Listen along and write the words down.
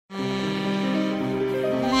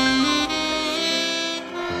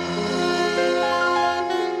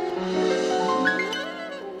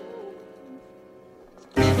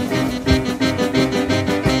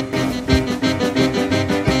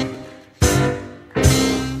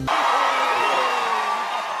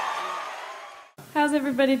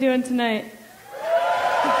everybody doing tonight?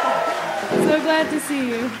 So glad to see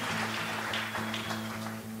you.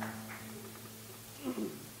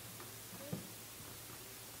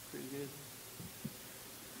 Pretty good.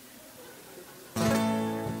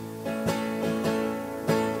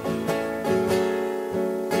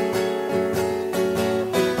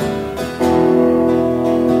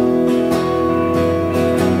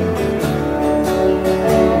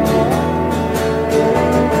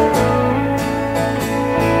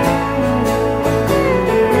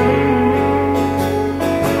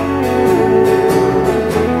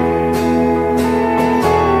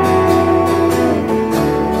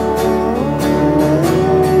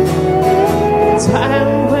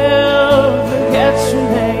 Time will forget your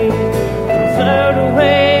name, float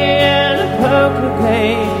away in a poker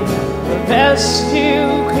game. The best you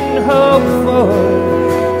can hope for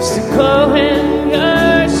is to go in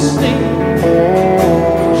your sleep.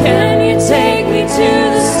 Can you take me to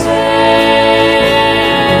the stairs?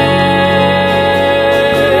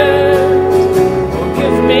 Or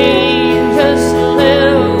give me just a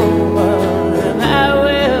little one, and I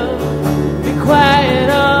will be quiet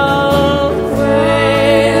all the way.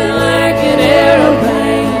 Like an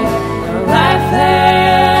aeroplane, life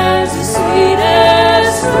has the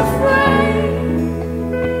sweetest refrain.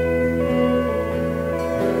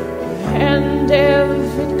 And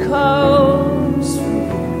if it calls,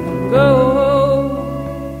 go.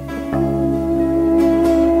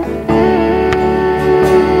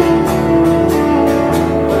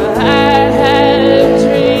 Well, I had a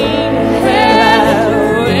dream where I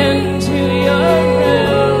went to your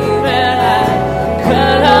room and I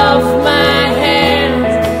cut off my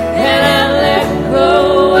hands and I let go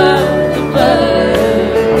of the blood.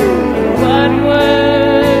 What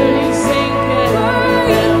were you thinking?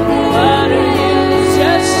 And what are you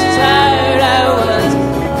just tired? I was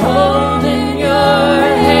holding your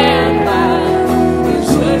hand while you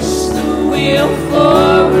pushed the wheel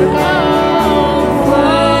forward. Oh,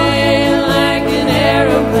 flying like an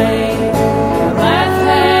aeroplane. Life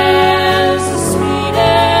has the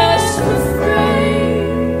sweetest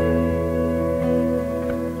refrain.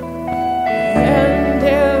 And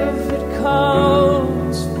if it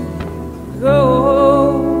calls, go.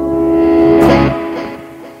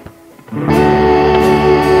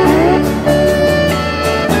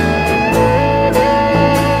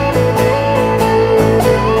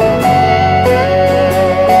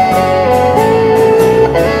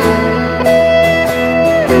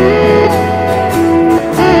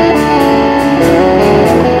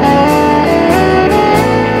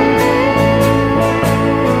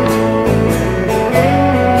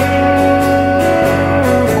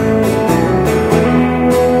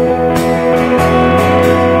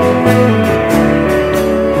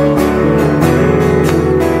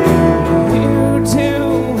 You do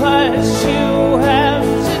what you have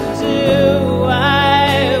to do.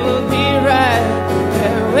 I will be right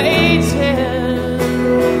there waiting.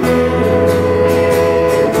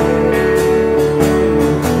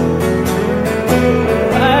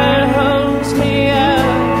 What holds me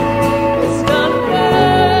up is gonna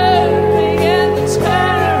burn me in the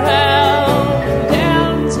turnaround.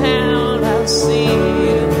 Downtown, I'll see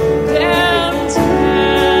you downtown.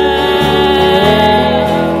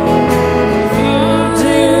 You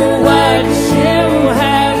do what you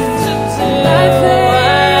have to do. Life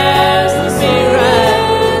has me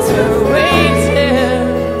right there waiting.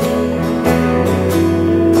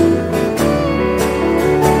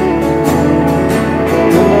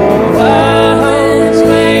 What holds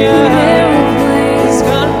me up is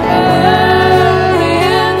gonna burn me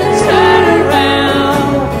in the turnaround.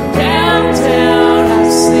 Downtown, I'll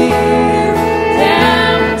see you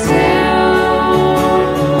downtown.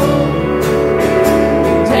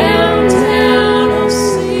 Downtown, I'll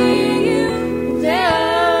see you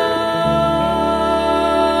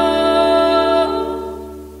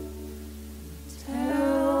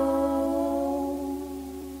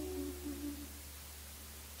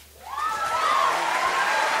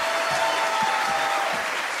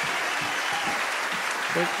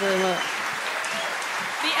Thank you very much.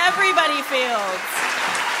 The Everybodyfields.